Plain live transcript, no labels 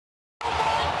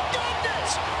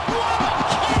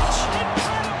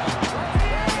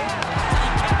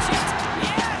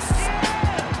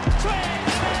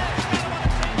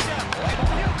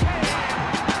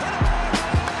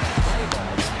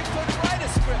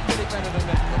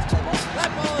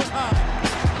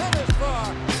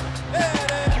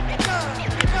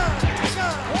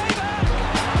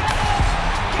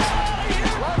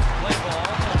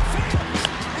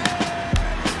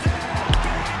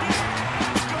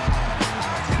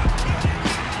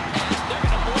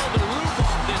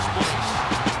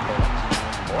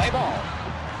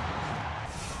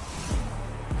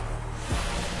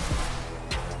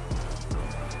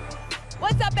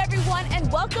What's up, everyone,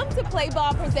 and welcome to Play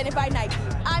Ball presented by Nike.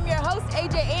 I'm your host,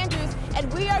 AJ Andrews,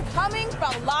 and we are coming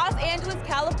from Los Angeles,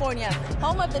 California,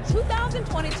 home of the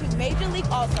 2022 Major League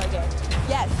All-Star Game.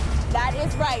 Yes, that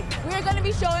is right. We are going to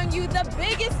be showing you the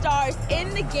biggest stars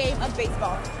in the game of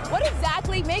baseball. What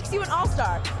exactly makes you an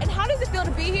All-Star, and how does it feel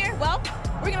to be here? Well,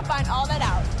 we're going to find all that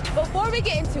out. Before we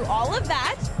get into all of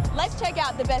that, let's check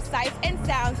out the best sights and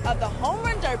sounds of the Home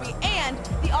Run Derby and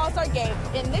the All-Star Game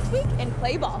in This Week in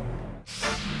Play Ball.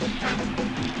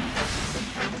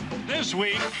 This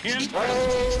week in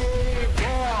Play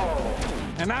Ball.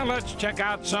 And now let's check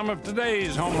out some of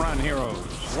today's home run heroes.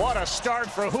 What a start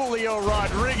for Julio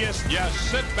Rodriguez. Just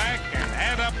sit back and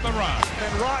add up the runs.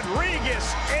 And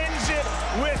Rodriguez ends it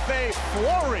with a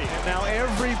flurry. And now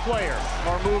every player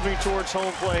are moving towards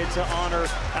home plate to honor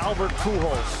Albert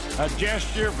Pujols. A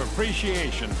gesture of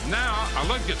appreciation. Now a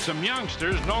look at some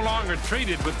youngsters no longer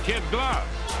treated with kid gloves.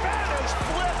 That is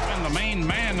flipped. And the main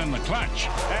man in the clutch.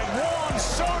 And Juan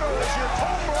Soto is your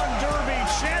home run derby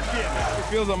champion. It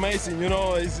feels amazing, you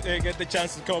know, get the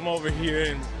chance to come over here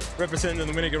and represent the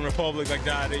Dominican Republic like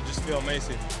that. It just feels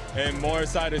amazing. And more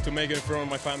excited to make it in front of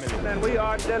my family. And we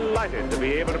are delighted to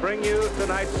be able to bring you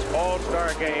tonight's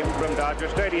All-Star Game from Dodger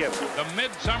Stadium. The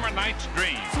Midsummer Night's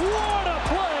Dream. What a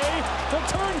play for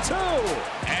turn two.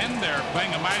 And they're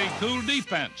playing a mighty cool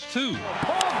defense, too.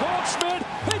 Paul Goldschmidt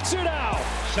hits it out.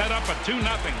 Set up a 2-0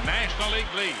 National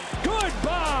League lead.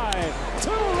 Goodbye.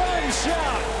 Two-run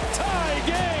shot. Tie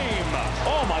game.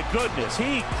 Oh, my goodness.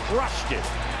 He crushed it.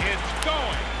 It's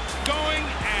going,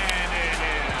 and it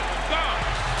is gone.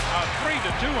 A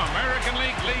 3-2 American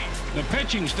League lead. The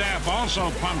pitching staff also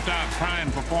pumped out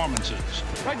prime performances.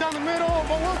 Right down the middle,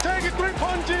 but we'll take it.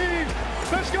 3-punt team.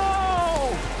 Let's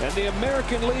go! And the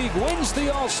American League wins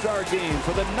the All-Star Game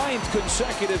for the 9th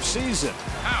consecutive season.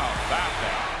 How about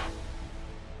that?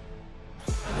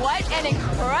 What an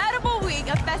incredible week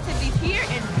of festivities here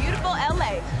in beautiful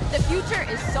LA. The future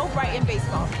is so bright in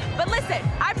baseball. But listen,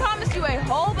 I promised you a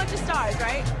whole bunch of stars,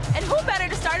 right? And who better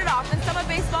to start it off than some of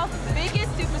baseball's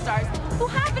biggest superstars who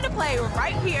happen to play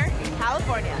right here in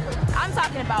California. I'm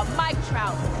talking about Mike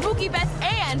Trout, Mookie Betts,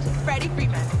 and Freddie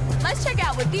Freeman. Let's check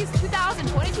out what these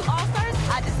 2022 All-Stars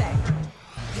had to say.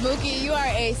 Mookie, you are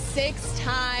a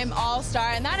 6-time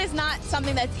All-Star, and that is not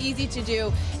something that's easy to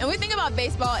do. And when we think about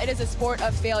baseball, it is a sport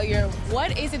of failure.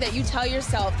 What is it that you tell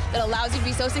yourself that allows you to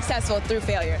be so successful through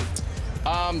failure?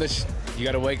 You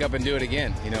got to wake up and do it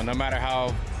again. You know, no matter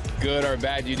how good or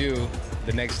bad you do,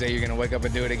 the next day you're going to wake up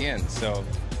and do it again. So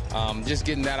just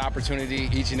getting that opportunity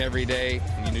each and every day,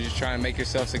 you know, just trying to make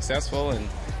yourself successful. And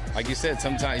like you said,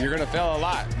 sometimes you're going to fail a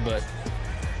lot, but,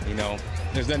 you know,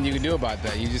 there's nothing you can do about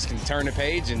that. You just can turn the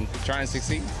page and try and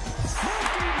succeed.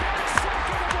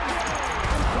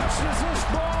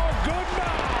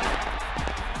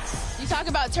 You talk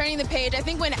about turning the page. I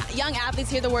think when young athletes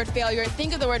hear the word failure,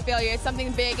 think of the word failure. It's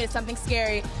something big, it's something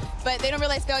scary, but they don't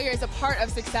realize failure is a part of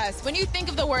success. When you think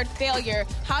of the word failure,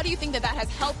 how do you think that that has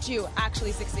helped you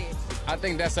actually succeed? I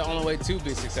think that's the only way to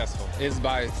be successful is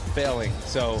by failing.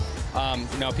 So,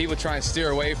 you know, people try and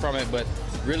steer away from it, but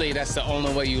really that's the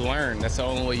only way you learn. That's the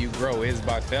only way you grow is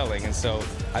by failing. And so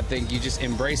I think you just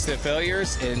embrace the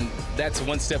failures, and that's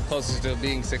one step closer to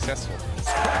being successful.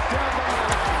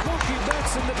 Mookie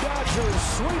Betts and the Dodgers.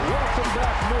 Sweet welcome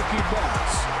back, Mookie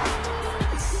Betts.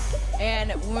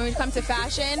 And when we come to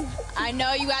fashion, I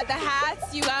know you got the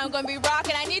hats, you are going to be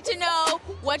rocking. I need to know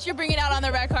what you're bringing out on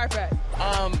the red carpet.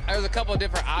 There's a couple of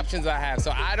different options I have,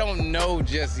 so I don't know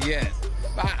just yet.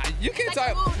 You can't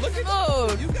talk. Look at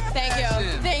you. Thank you.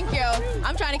 Thank you.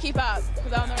 I'm trying to keep up.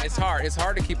 It's hard. It's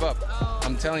hard to keep up.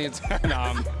 I'm telling you, it's hard.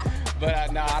 No,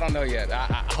 I don't know yet.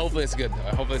 Hopefully it's good.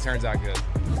 Hopefully it turns out good.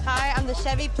 Hi, I'm the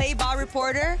Chevy Play Ball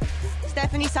reporter,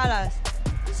 Stephanie Salas.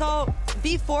 So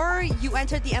before you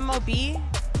entered the MLB,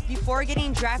 before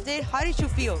getting drafted, how did you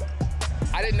feel?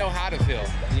 I didn't know how to feel.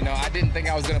 You know, I didn't think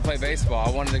I was going to play baseball.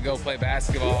 I wanted to go play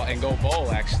basketball and go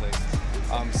bowl, actually.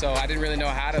 So I didn't really know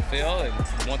how to feel. And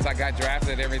once I got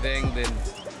drafted and everything, then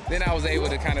then I was able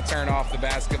to kind of turn off the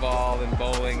basketball and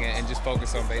bowling and just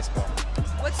focus on baseball.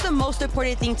 What's the most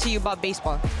important thing to you about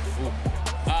baseball?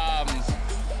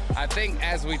 I think,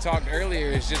 as we talked earlier,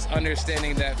 is just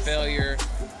understanding that failure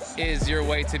is your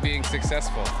way to being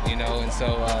successful, you know, and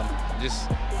so just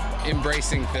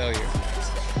embracing failure.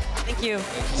 Thank you.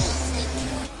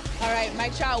 All right,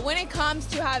 Mike Trout, when it comes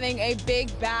to having a big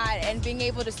bat and being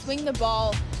able to swing the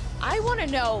ball, I want to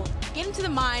know, get into the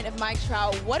mind of Mike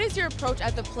Trout, what is your approach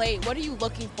at the plate? What are you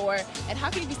looking for, and how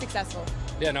can you be successful?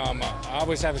 Yeah, no, I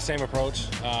always have the same approach.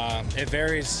 It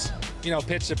varies, you know,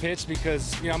 pitch to pitch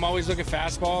because, you know, I'm always looking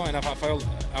fastball, and if I feel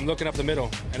I'm looking up the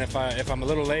middle, and if I'm a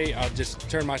little late, I'll just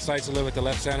turn my sights a little bit to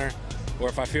left center, or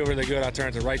if I feel really good, I'll turn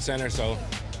it to right center. So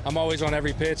I'm always on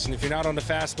every pitch, and if you're not on the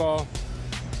fastball,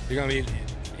 you're gonna be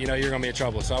in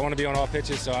trouble. So I want to be on all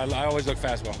pitches, so I always look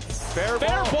fastball. Fair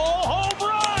ball, home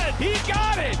run! He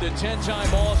got it! The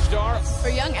 10-time All-Star. For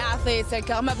young athletes that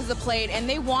come up to the plate and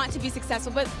they want to be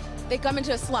successful, but they come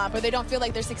into a slump or they don't feel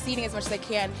like they're succeeding as much as they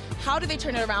can, how do they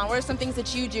turn it around? What are some things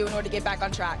that you do in order to get back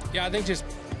on track? Yeah, I think just,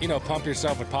 you know, pump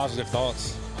yourself with positive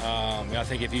thoughts. I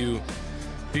think if you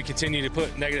continue to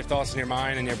put negative thoughts in your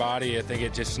mind and your body, I think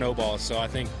it just snowballs. So I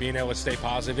think being able to stay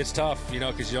positive, it's tough, you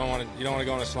know, because you don't want to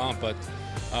go in a slump, but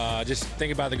just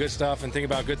think about the good stuff and think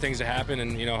about good things that happen,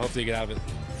 and, you know, hopefully you get out of it.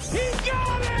 He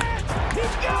got it! He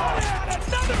got it!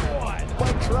 Another one!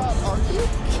 Mike Trout, are you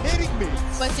kidding me?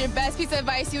 What's your best piece of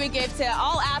advice you would give to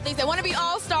all athletes that want to be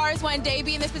all-stars one day,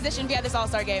 be in this position, be at this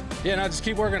all-star game? Yeah, no, just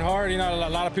keep working hard. You know, a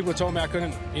lot of people told me I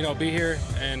couldn't, you know, be here,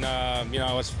 and you know,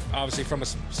 I was obviously from a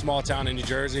small town in New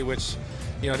Jersey, which,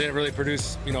 you know, didn't really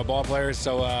produce, you know, ball players.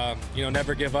 So, you know,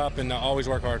 never give up and always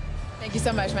work hard. Thank you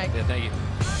so much, Mike. Yeah, thank you.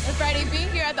 And Freddie, being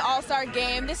here at the All-Star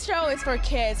Game, this show is for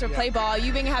kids, for play ball.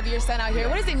 You being have your son out here,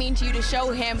 what does it mean to you to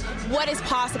show him what is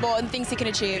possible and things he can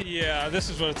achieve? Yeah, this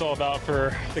is what it's all about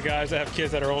for the guys that have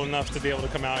kids that are old enough to be able to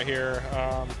come out here.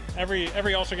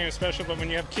 Every All-Star Game is special, but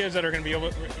when you have kids that are going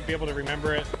to be able to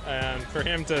remember it, and for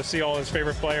him to see all his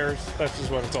favorite players, that's just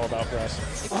what it's all about for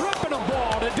us. Ripping a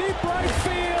ball to deep right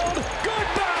field.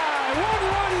 Goodbye!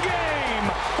 One-run game.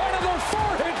 Another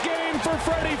four-hit game for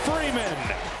Freddie Freeman.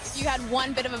 If you had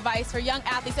one bit of advice for young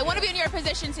athletes that want to be in your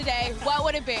position today, what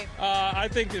would it be? I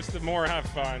think it's the more have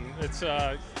fun. It's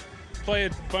play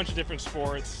a bunch of different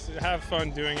sports, have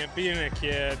fun doing it, being a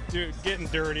kid, getting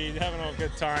dirty, having a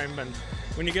good time. And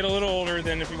when you get a little older,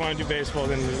 then if you want to do baseball,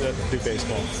 then do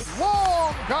baseball.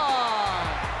 Long gone!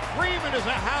 Freeman is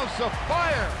a house of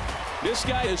fire. This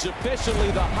guy is officially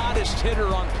the hottest hitter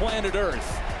on planet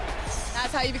Earth.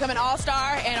 That's how you become an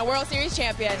All-Star and a World Series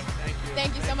champion. Thank you.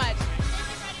 Thank you so much.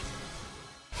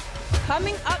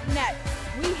 Coming up next,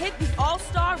 we hit the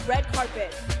All-Star red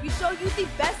carpet. We show you the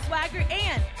best swagger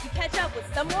and we catch up with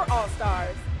some more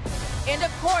All-Stars. And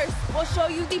of course, we'll show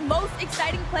you the most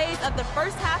exciting plays of the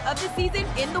first half of the season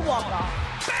in the walk-off.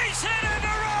 Base hit in the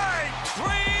right!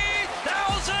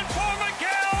 3,000 for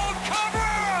Miguel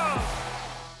Cabrera!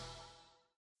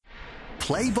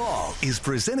 Play Ball is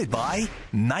presented by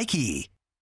Nike.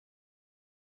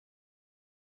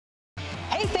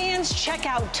 Hey fans, check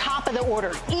out Top of the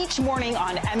Order each morning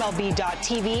on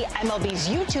MLB.tv, MLB's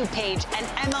YouTube page, and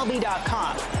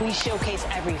MLB.com. We showcase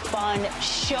every fun,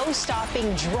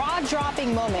 show-stopping,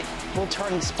 draw-dropping moment. We'll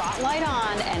turn the spotlight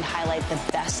on and highlight the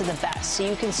best of the best so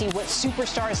you can see what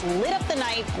superstars lit up the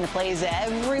night and the plays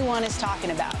everyone is talking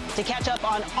about. To catch up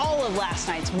on all of last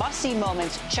night's must-see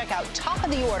moments, check out Top of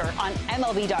the Order on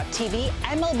MLB.tv,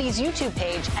 MLB's YouTube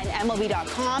page, and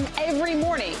MLB.com every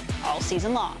morning, all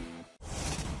season long.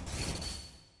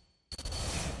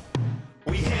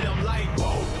 We hit them like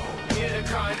whoa. Hear the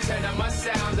content of my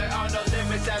sound. There are no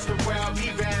limits as to where I'll be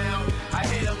bound. I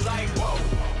hit them like whoa.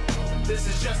 This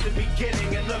is just the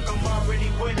beginning, and look, I'm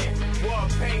already winning. War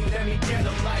pain, let me get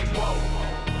them like whoa.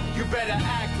 You better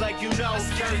act like you know.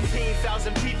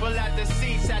 17,000 people at the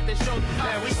seats at the show.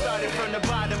 Man, we started from the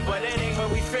bottom, but it ain't where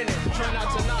we finished. Try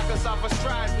not to knock us off a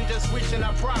stride. We just reaching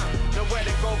our prime. Nowhere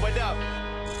to go but up.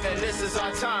 And this is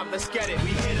our time. Let's get it.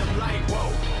 We hit them like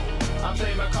whoa. I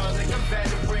play my cards like a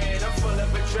veteran. I'm full of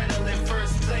adrenaline.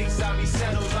 First place, I'll be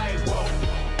settled like whoa.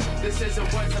 This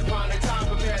isn't once upon a time.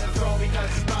 Prepare to throw because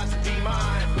it's about to be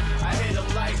mine. I hit them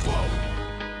like whoa.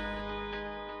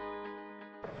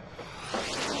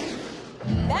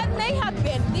 That may have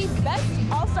been the best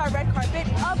All-Star red carpet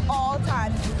of all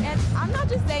time. And I'm not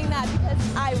just saying that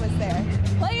because I was there.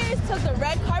 Players took the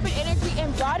red carpet energy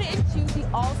and brought it into the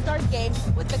All-Star game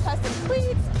with the custom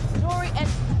cleats, jewelry, and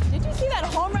did you see that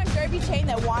home run derby chain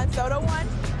that Juan Soto won?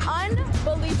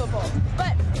 Unbelievable.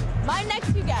 But my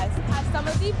next few guests have some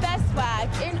of the best swag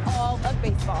in all of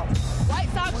baseball. White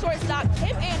Sox shortstop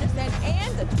Tim Anderson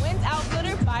and the Twins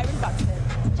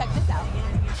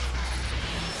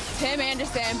Tim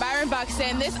Anderson, Byron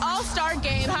Buxton, this all-star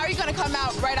game, how are you going to come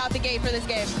out right out the gate for this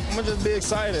game? I'm going to just be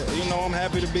excited. You know, I'm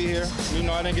happy to be here. You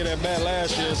know, I didn't get at bat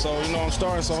last year, so, you know, I'm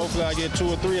starting, so hopefully I get 2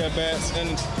 or 3 at bats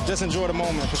and just enjoy the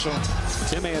moment for sure.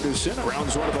 Tim Anderson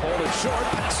rounds one to the hole and short.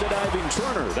 Pass it, Ivan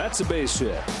Turner. That's a base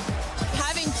hit.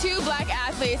 Having 2 black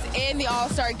athletes in the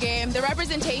all-star game, the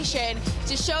representation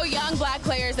to show young black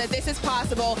players that this is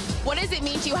possible, what does it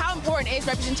mean to you? How important is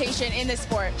representation in this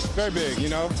sport? Very big, you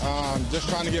know, just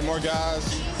trying to get more guys,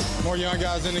 more young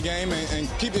guys in the game and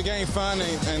keep the game fun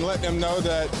and let them know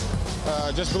that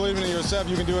just believing in yourself,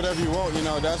 you can do whatever you want. You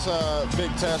know, that's a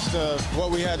big test of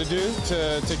what we had to do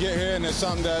to get here, and it's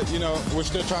something that, you know, we're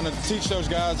still trying to teach those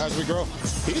guys as we grow.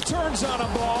 He turns on a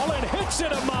ball and hits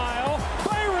it a mile.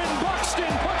 Byron Buxton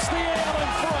puts the AL in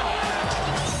front.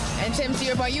 And Tim, to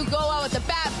your point, you go out with the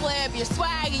bat flip, your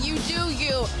swag, and you do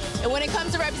you. And when it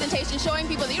comes to representation, showing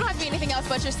people that you don't have to be anything else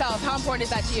but yourself, how important is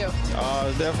that to you?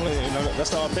 Definitely, you know,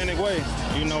 that's the authentic way.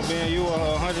 You know, being you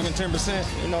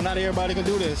 110%, you know, not everybody can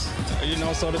do this. You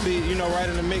know, so to be, you know, right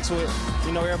in the mix with,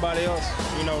 you know, everybody else,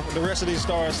 you know, the rest of these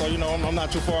stars, so, you know, I'm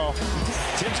not too far off.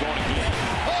 Tim's going to get.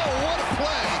 Oh, what a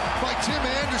play by Tim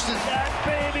Anderson.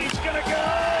 That baby's going to go.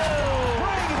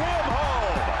 Bring him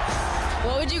home.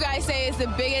 What would you guys say is the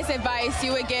biggest advice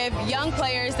you would give young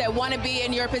players that want to be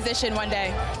in your position one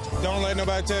day? Don't let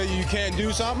nobody tell you you can't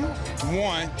do something.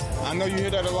 One, I know you hear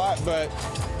that a lot, but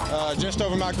just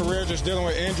over my career, just dealing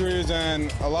with injuries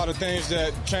and a lot of things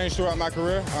that changed throughout my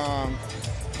career.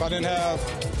 If I didn't have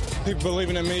people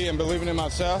believing in me and believing in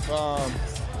myself,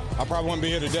 I probably wouldn't be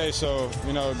here today. So,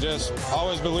 you know, just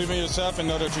always believe in yourself and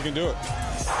know that you can do it.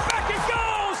 Back it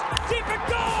goes! Deep it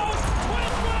goes!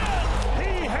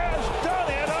 He has done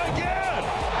it again!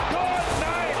 Good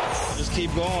night! Just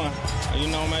keep going. You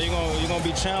know, man, you're gonna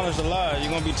be challenged a lot.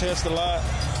 You're gonna be tested a lot.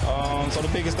 So the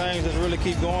biggest thing is just really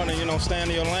keep going and, you know, stay in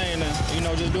your lane and, you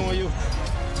know, just doing you.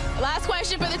 Last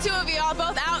question for the 2 of you, all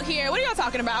both out here. What are y'all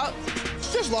talking about?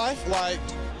 Just life, like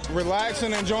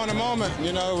relaxing, enjoying the moment.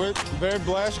 You know, we're very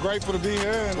blessed, grateful to be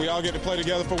here, and we all get to play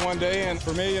together for one day. And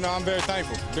for me, you know, I'm very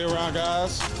thankful to be around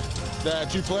guys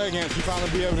that you play against. You finally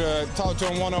be able to talk to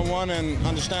them one-on-one and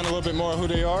understand a little bit more of who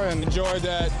they are and enjoy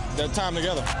that time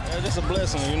together. It's just a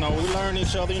blessing. You know, we learn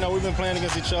each other. You know, we've been playing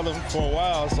against each other for a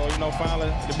while, so, you know,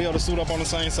 finally to be able to suit up on the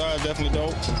same side is definitely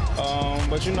dope.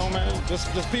 But, you know, man, just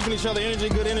peeping each other energy,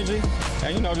 good energy,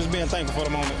 and, you know, just being thankful for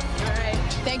the moment. All right.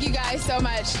 Thank you guys so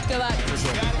much. Good luck. All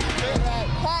right.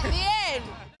 Pat, the end.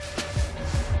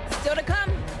 Still to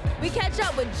come, we catch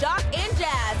up with Jock and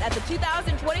Jazz at the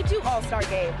 2022 All-Star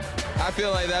Game. I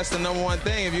feel like that's the #1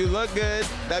 thing. If you look good,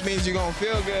 that means you're going to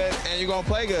feel good and you're going to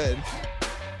play good.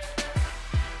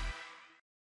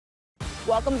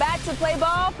 Welcome back to Play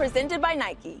Ball, presented by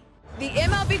Nike. The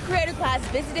MLB Creator Class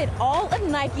visited all of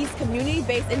Nike's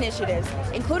community-based initiatives,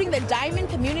 including the Diamond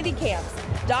Community Camps,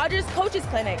 Dodgers Coaches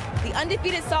Clinic, the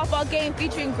undefeated softball game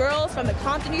featuring girls from the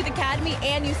Compton Youth Academy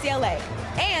and UCLA,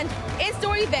 and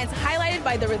in-store events highlighted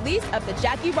by the release of the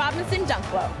Jackie Robinson Dunk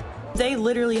Flow. They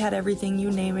literally had everything,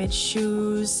 you name it,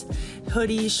 shoes,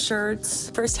 hoodies, shirts.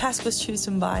 First task was choose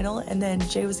some vinyl, and then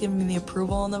Jay was giving me the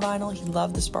approval on the vinyl. He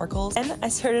loved the sparkles. And I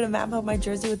started to map out my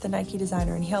jersey with the Nike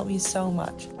designer, and he helped me so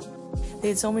much. They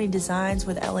had so many designs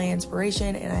with LA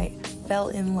inspiration, and I fell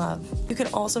in love. You can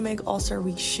also make All-Star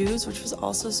Week shoes, which was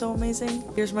also so amazing.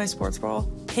 Here's my sports bra.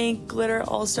 Pink glitter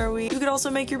All-Star Week. You could also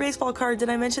make your baseball card. Did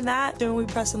I mention that? Then we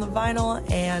pressed on the vinyl,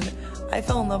 and I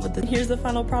fell in love with it. Here's the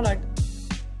final product.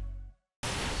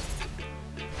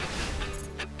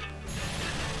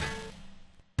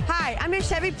 Hi, I'm your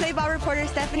Chevy Play Ball reporter,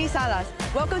 Stephanie Salas.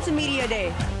 Welcome to Media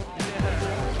Day.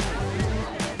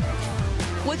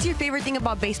 What's your favorite thing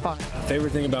about baseball?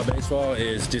 Favorite thing about baseball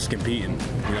is just competing.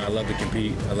 You know, I love to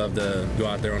compete. I love to go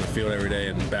out there on the field every day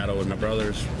and battle with my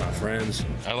brothers, my friends.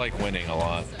 I like winning a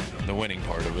lot, the winning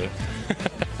part of it.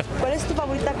 ¿Cuál es tu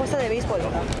favorita cosa de béisbol?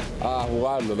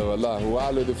 Jugarlo, de verdad,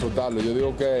 jugarlo y disfrutarlo. Yo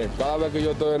digo que cada vez que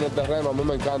yo estoy en el terreno, a mí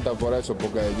me encanta por eso,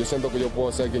 porque yo siento que yo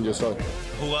puedo ser quien yo soy.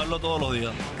 Jugarlo todos los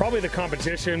días. Probably the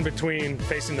competition between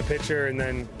facing the pitcher and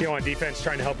then, you know, on defense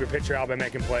trying to help your pitcher out by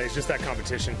making plays, just that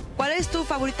competition. ¿Cuál es tu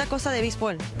favorita cosa de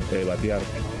béisbol? Batear,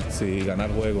 sí, ganar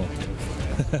juego.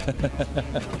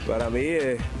 Para mí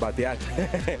es batear.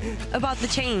 About the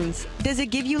chains, does it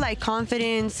give you like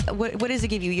confidence? What does it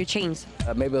give you, your chains?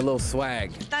 Maybe a little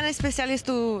swag. ¿Tan especial es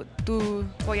tu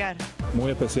collar?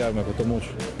 Muy especial, me costó mucho.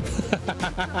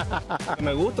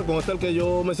 Me gusta, con este el que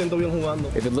yo me siento bien jugando.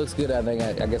 If it looks good, I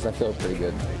guess I feel pretty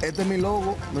good. Este es mi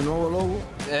logo, mi nuevo logo.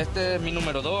 Este es mi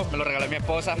número 2, me lo regaló mi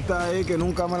esposa. Esta ahí que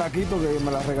nunca me la quito, que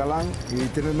me la regalan y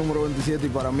tiene el número 27 y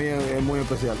para mí es muy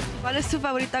especial. ¿Cuál es tu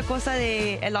favorita cosa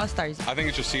de el All-Stars? I think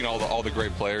it's just seeing all the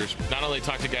great players. Not only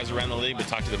talk to guys around the league, but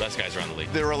talk to the best guys around the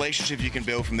league. The relationship you can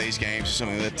build from these games is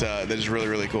something that is really,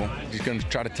 really cool. Just going to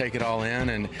try to take it all in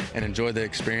and enjoy the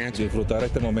experience. Disfrutar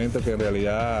este momento que en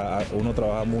realidad uno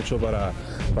trabaja mucho para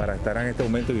estar en este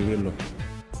momento y vivirlo.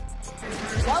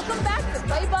 Welcome back to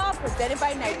Play Ball, presented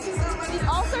by Nike. The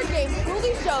All-Star Game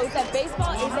truly shows that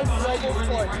baseball is a global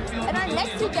sport, and our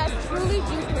next two guests truly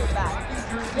do prove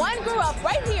that. One grew up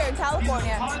right here in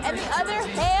California, and the other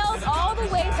hails all the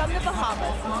way from the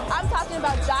Bahamas. I'm talking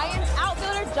about Giants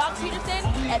outfielder Joc Pederson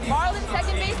and Marlins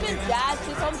second baseman Jazz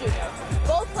Chisholm Jr.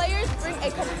 Both players bring a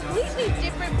completely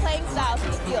different playing style to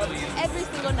the field every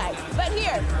single night. But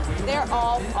here, they're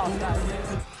all All-Stars.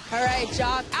 All right,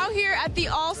 Joc, out here at the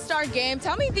All-Star Game,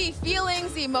 tell me the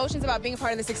feelings, the emotions about being a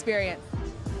part of this experience.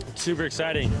 Super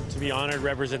exciting to be honored,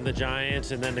 represent the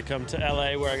Giants, and then to come to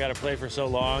LA where I got to play for so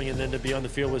long, and then to be on the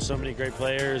field with so many great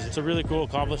players. It's a really cool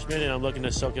accomplishment, and I'm looking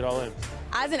to soak it all in.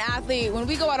 As an athlete, when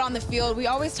we go out on the field, we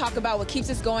always talk about what keeps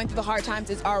us going through the hard times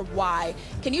is our why.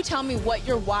 Can you tell me what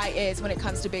your why is when it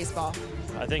comes to baseball?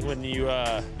 I think when you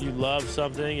love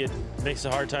something, it makes the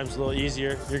hard times a little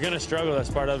easier. You're going to struggle, that's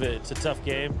part of it. It's a tough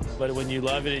game, but when you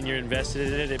love it and you're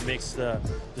invested in it, it makes the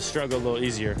struggle a little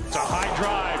easier. It's a high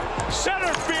drive,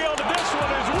 center field, this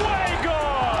one is way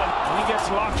gone! He gets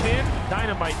locked in,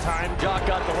 dynamite time. Joc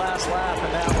got the last laugh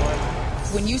in that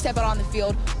one. When you step out on the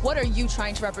field, what are you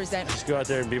trying to represent? Just go out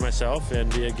there and be myself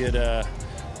and be a good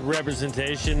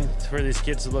representation for these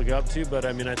kids to look up to, but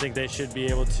I mean, I think they should be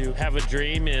able to have a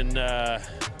dream and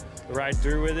ride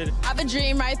through with it. Have a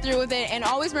dream, ride through with it, and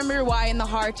always remember your why in the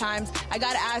hard times. I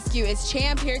got to ask you, is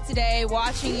Champ here today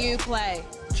watching you play?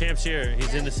 Champ's here.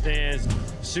 He's in the stands,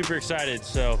 super excited,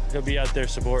 so he'll be out there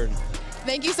supporting.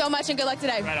 Thank you so much and good luck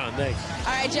today. Right on, thanks.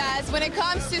 All right, Jazz, when it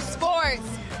comes to sports,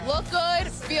 look good,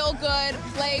 feel good,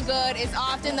 play good is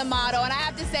often the motto. And I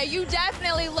have to say, you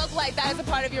definitely look like that is a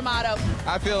part of your motto.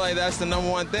 I feel like that's the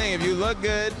 #1 thing. If you look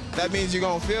good, that means you're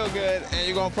going to feel good and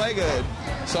you're going to play good.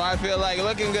 So I feel like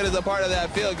looking good is a part of that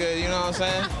feel good, you know what I'm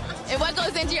saying? And what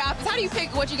goes into your outfits? How do you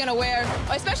pick what you're going to wear,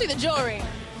 especially the jewelry?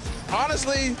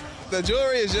 Honestly, the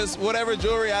jewelry is just whatever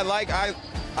jewelry I like.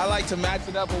 I like to match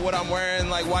it up with what I'm wearing,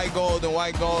 like white gold and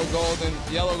white gold, gold and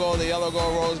yellow gold,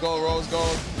 rose gold, rose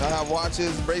gold. I have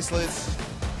watches, bracelets,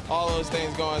 all those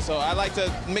things going. So I like to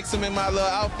mix them in my little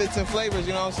outfits and flavors,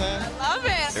 you know what I'm saying? Love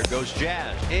it. There goes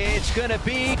Jazz. It's going to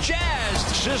be Jazz.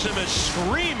 The system is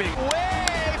screaming.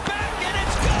 Way back, and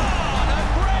it's gone. A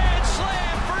grand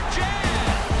slam for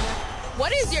Jazz.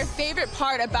 What is your favorite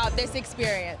part about this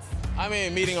experience? I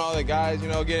mean, meeting all the guys, you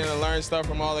know, getting to learn stuff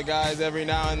from all the guys every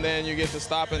now and then. You get to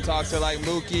stop and talk to, like,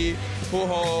 Mookie,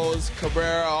 Pujols,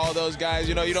 Cabrera, all those guys.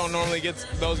 You know, you don't normally get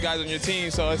those guys on your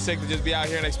team, so it's sick to just be out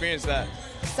here and experience that.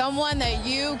 Someone that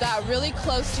you got really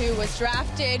close to was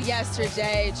drafted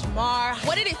yesterday, Jamar.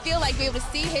 What did it feel like to be able to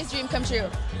see his dream come true?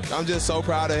 I'm just so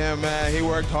proud of him, man. He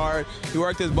worked hard. He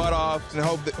worked his butt off, and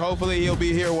hopefully he'll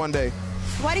be here one day.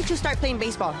 Why did you start playing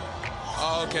baseball?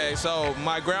 Okay, so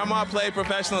my grandma played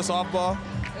professional softball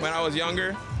when I was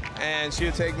younger, and she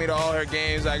would take me to all her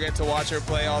games. I get to watch her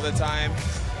play all the time,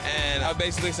 and I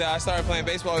basically said I started playing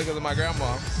baseball because of my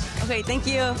grandma. Okay, thank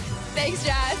you. Thanks,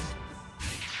 Jazz.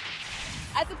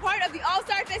 As a part of the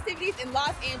All-Star festivities in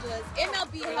Los Angeles,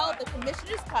 MLB held the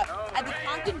Commissioner's Cup at the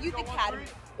Compton Youth Academy,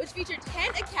 which featured 10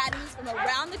 academies from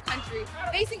around the country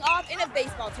facing off in a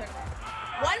baseball tournament.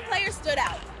 One player stood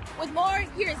out. With more,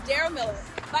 here's Daryl Miller,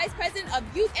 Vice President of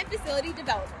Youth and Facility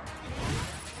Development.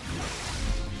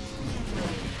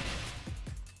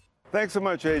 Thanks so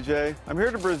much, AJ. I'm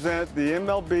here to present the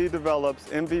MLB Develops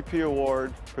MVP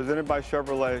Award presented by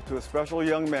Chevrolet to a special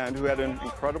young man who had an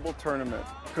incredible tournament.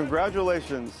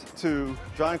 Congratulations to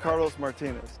John Carlos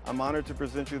Martinez. I'm honored to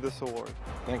present you this award.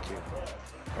 Thank you.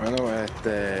 Bueno,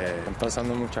 están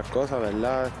pasando muchas cosas,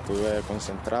 ¿verdad? Estuve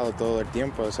concentrado todo el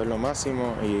tiempo, eso es lo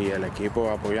máximo, y el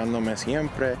equipo apoyándome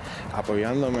siempre,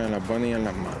 apoyándome en las buenas y en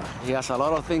las malas. He has a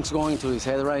lot of things going to his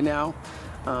head right now.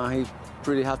 He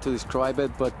pretty hard to describe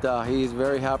it, but he is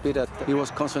very happy that he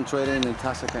was concentrating in the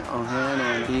task on hand,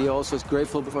 and he also is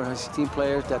grateful for his team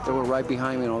players that they were right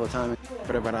behind him all the time.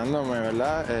 Preparándome,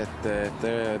 ¿verdad? Este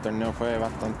torneo fue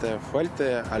bastante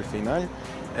fuerte al final.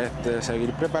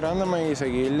 Seguir preparándome y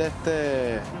seguir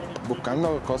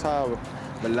buscando cosas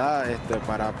 ¿verdad?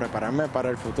 Para prepararme para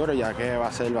el futuro, ya que va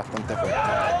a ser bastante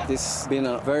fuerte. This has been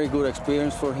a very good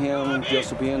experience for him just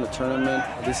to be in the tournament.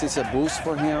 This is a boost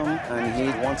for him, and he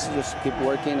wants to just keep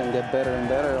working and get better and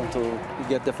better until he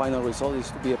get the final result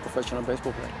is to be a professional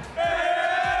baseball player.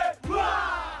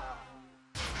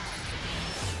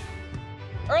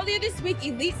 Earlier this week,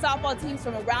 elite softball teams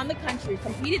from around the country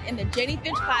competed in the Jennie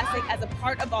Finch Classic as a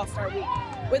part of All-Star Week,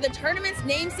 where the tournament's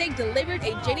namesake delivered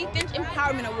a Jennie Finch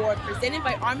Empowerment Award presented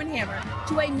by Arm & Hammer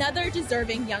to another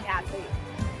deserving young athlete.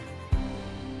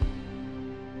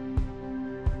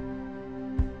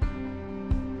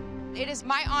 It is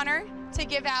my honor to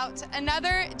give out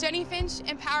another Jennie Finch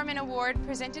Empowerment Award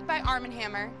presented by Arm &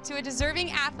 Hammer to a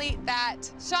deserving athlete that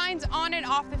shines on and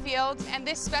off the field, and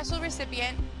this special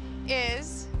recipient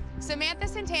is Samantha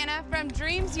Santana from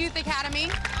Dreams Youth Academy.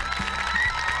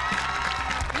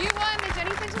 You won the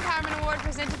Jennie Finch Empowerment Award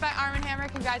presented by Arm & Hammer.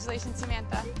 Congratulations,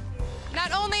 Samantha.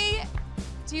 Not only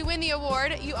do you win the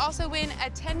award, you also win a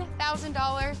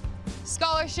 $10,000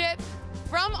 scholarship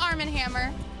from Arm &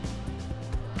 Hammer.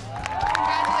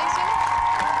 Congratulations.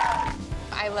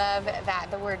 I love that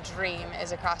the word dream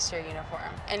is across your uniform.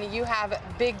 And you have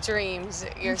big dreams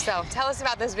yourself. Tell us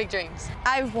about those big dreams.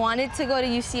 I've wanted to go to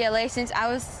UCLA since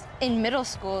I was in middle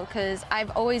school because I've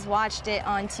always watched it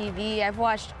on TV. I've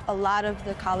watched a lot of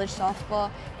the college softball.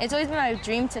 It's always been my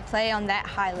dream to play on that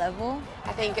high level.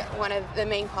 I think one of the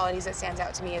main qualities that stands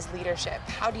out to me is leadership.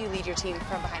 How do you lead your team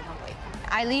from behind home plate?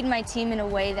 I lead my team in a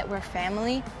way that we're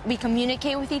family. We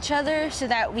communicate with each other so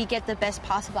that we get the best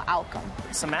possible outcome.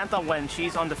 Samantha, when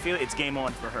she's on the field, it's game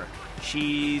on for her.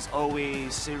 She's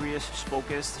always serious, she's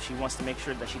focused, she wants to make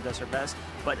sure that she does her best,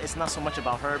 but it's not so much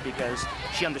about her because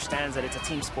she understands that it's a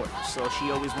team sport, so she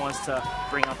always wants to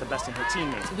bring out the best in her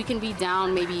teammates. We can be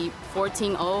down maybe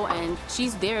 14-0, and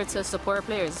she's there to support her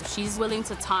players. She's willing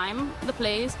to time the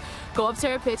plays, go up to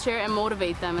her pitcher and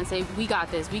motivate them and say, we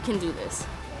got this, we can do this.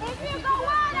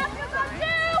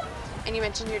 And you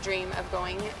mentioned your dream of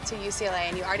going to UCLA,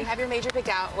 and you already have your major picked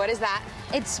out. What is that?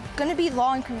 It's going to be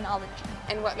law and criminology.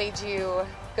 And what made you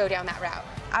go down that route?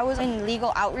 I was in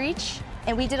legal outreach,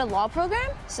 and we did a law program,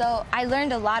 so I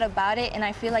learned a lot about it, and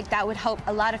I feel like that would help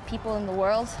a lot of people in the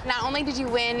world. Not only did you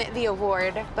win the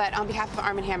award, but on behalf of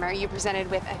Arm & Hammer, you presented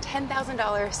with a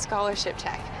 $10,000 scholarship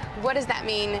check. What does that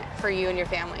mean for you and your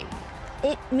family?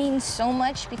 It means so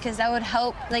much because that would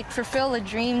help fulfill a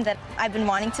dream that I've been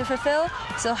wanting to fulfill.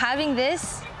 So having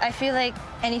this, I feel like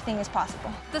anything is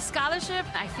possible. The scholarship,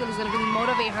 I feel, is going to really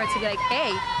motivate her to be like,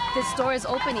 hey, this door is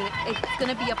opening. It's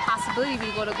going to be a possibility for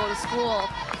you to go to school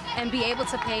and be able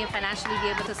to pay and financially be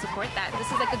able to support that. This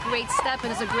is like a great step,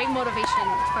 and it's a great motivation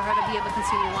for her to be able to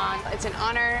continue on. It's an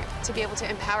honor to be able to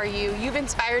empower you. You've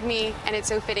inspired me, and it's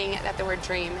so fitting that the word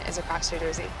dream is across your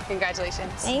jersey.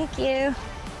 Congratulations. Thank you.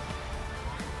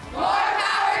 More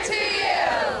power to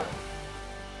you!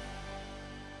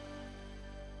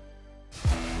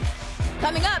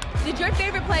 Coming up, did your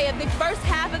favorite play of the first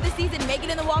half of the season make it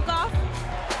in the walk-off?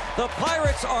 The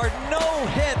Pirates are no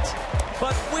hit,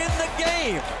 but win the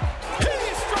game.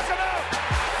 He struck it out!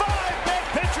 5 Met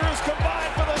pitchers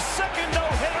combined for the second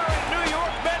no-hitter in New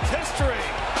York Mets history.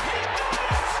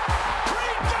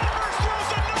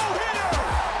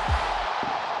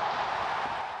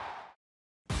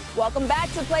 Welcome back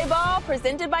to Play Ball,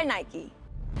 presented by Nike.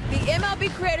 The MLB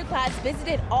Creator Class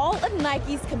visited all of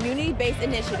Nike's community-based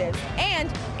initiatives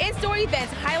and in-store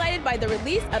events highlighted by the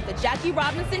release of the Jackie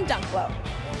Robinson Dunk Low.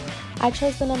 I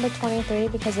chose the number 23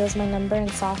 because it was my number in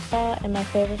softball and my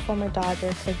favorite former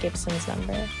Dodger, Craig Gibson's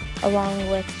number, along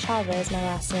with Chavez, my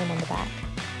last name on the back.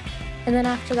 And then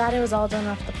after that, it was all done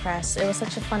off the press. It was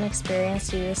such a fun experience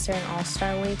to use during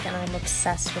All-Star Week, and I'm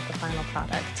obsessed with the final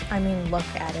product. I mean, look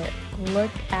at it.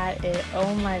 Look at it.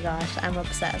 Oh my gosh, I'm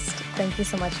obsessed. Thank you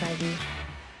so much, Nike.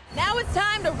 Now it's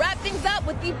time to wrap things up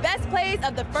with the best plays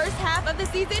of the first half of the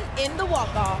season in the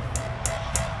walk-off.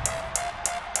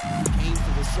 Came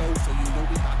to the show, so you know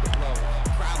we about to blow.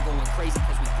 Crowd going crazy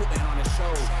because we putting on a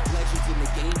show. Legends in the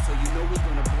game, so you know we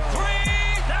gonna blow.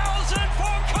 3,000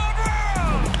 for cover!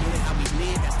 Get it how we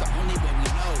live, that's the only way we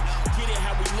know. Get it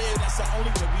how we live, that's the only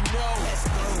way we know. Let's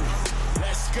go.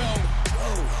 Let's go.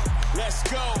 Let's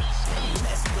go.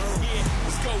 Let's go. Yeah,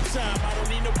 it's go time. I don't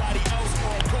need nobody else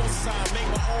for a cosign. Make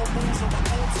my own moves on my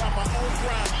own time, my own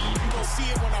grind. You gon' see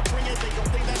it when I bring it. They gon'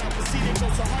 think that I'm proceeding. Go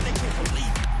so hard they can't believe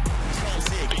it.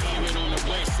 Feel it on the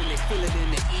west and they feel it in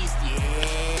the east, yeah.